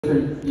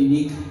different,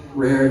 unique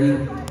rarity.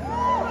 This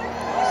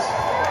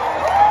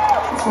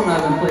one I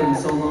haven't played in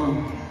so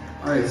long.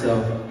 Alright,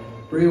 so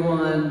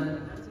 3-1,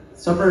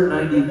 summer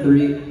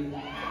 '93.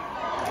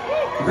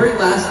 The very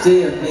last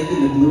day of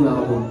making the Blue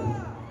album,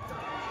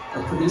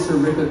 our producer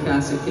Rick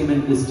Ocasek came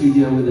into the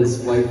studio with his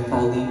wife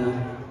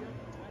Paulina.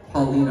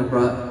 Paulina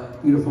brought a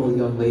beautiful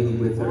young lady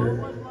with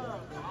her.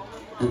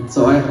 And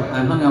so I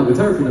hung out with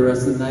her for the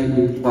rest of the night.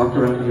 We walked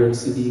around New York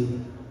City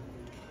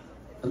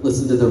and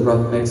listened to the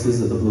rough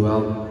mixes of the Blue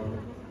album.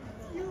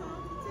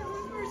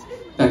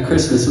 At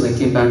Christmas, when I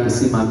came back to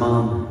see my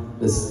mom,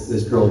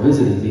 this girl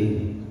visited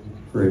me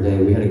for a day.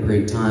 We had a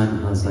great time,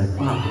 and I was like,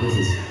 wow,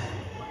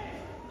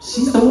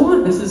 she's the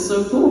one, this is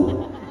so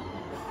cool.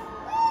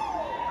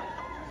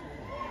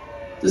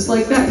 Just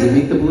like that, you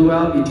make the Blue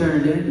album, you turn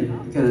it in,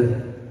 you got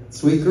a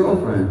sweet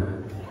girlfriend.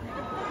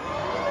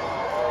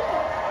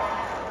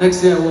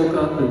 Next day I woke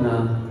up and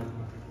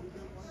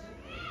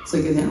it's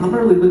like, I'm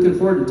really looking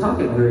forward to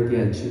talking to her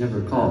again. She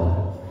never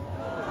called.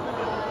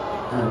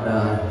 And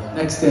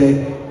next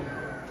day,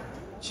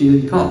 she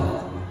didn't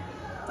call.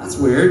 That's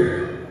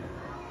weird,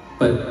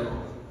 but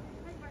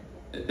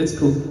it's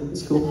cool,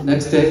 it's cool.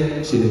 Next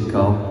day, she didn't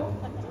call.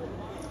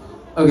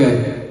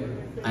 Okay,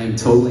 I am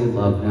totally in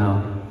love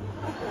now.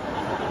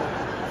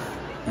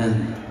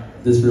 And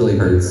this really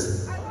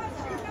hurts.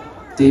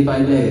 Day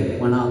by day, it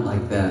went on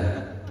like that.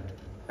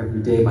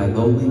 Every day, my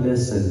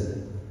loneliness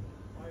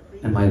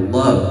and my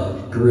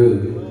love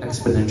grew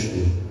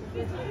exponentially.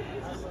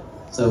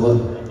 So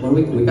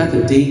we got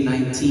to day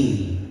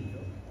 19.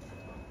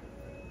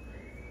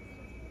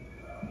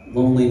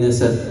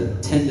 Loneliness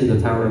at 10 to the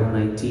power of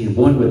 19.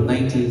 One with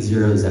 19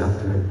 zeros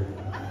after it.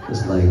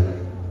 Just like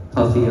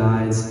puffy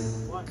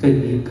eyes,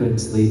 couldn't eat, couldn't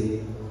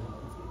sleep.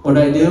 What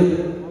did I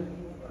do?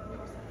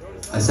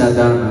 I sat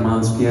down at my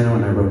mom's piano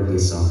and I wrote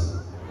this song.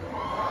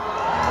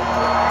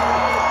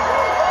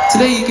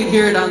 Today you can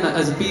hear it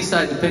as a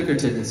B-side to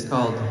Pinkerton. It's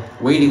called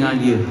Waiting on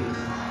You.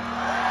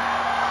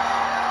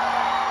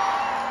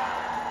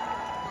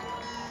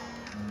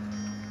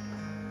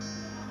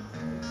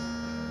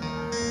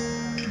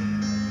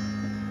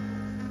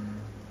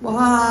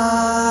 Why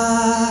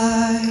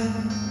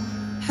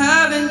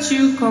haven't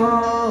you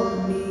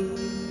called me?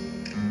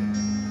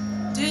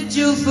 Did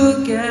you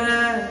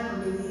forget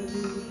me?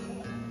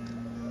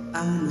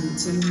 I need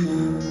to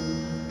know.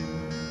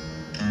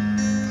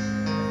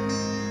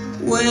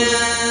 When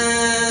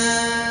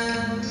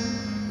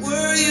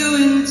were you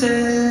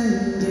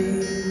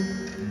intending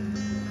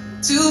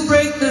to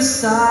break the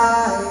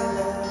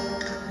silence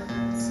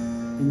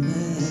and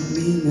let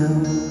me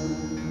know?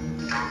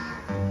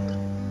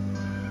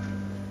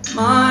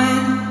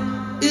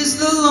 Mine is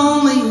the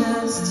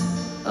loneliest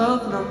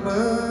of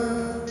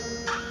numbers.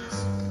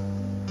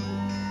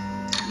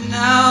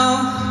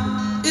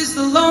 Now is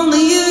the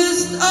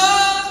loneliest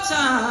of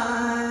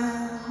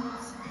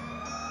times.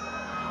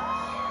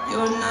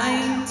 You're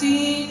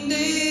 19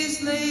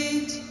 days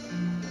late,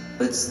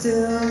 but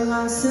still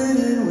I sit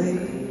and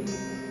wait.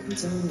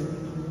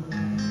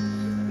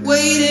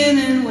 Waiting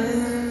and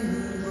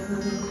waiting,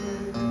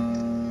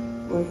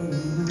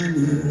 waiting on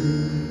you.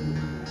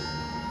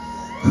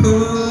 Who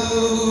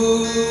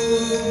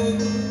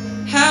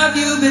have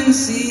you been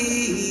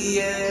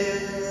seeing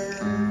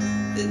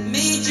that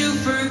made you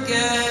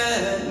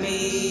forget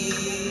me?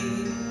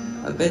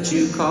 I bet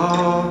you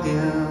called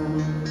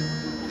him.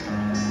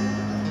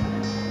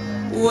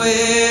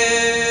 Where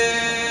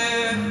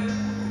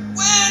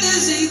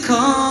does he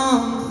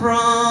come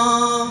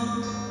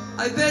from?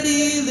 I bet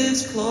he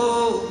lives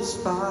close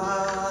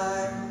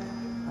by.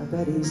 I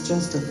bet he's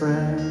just a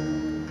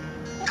friend.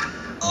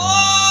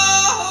 Oh,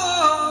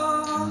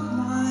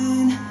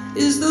 mine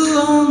is the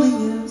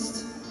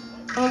loneliest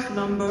of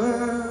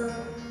numbers.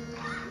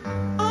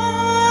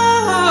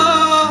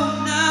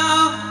 Oh,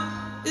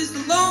 now is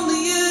the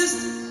loneliest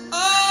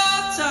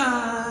of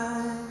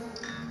times.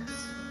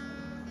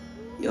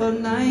 You're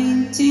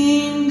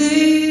 19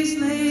 days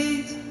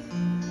late,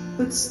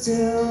 but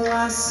still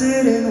I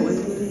sit and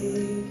wait.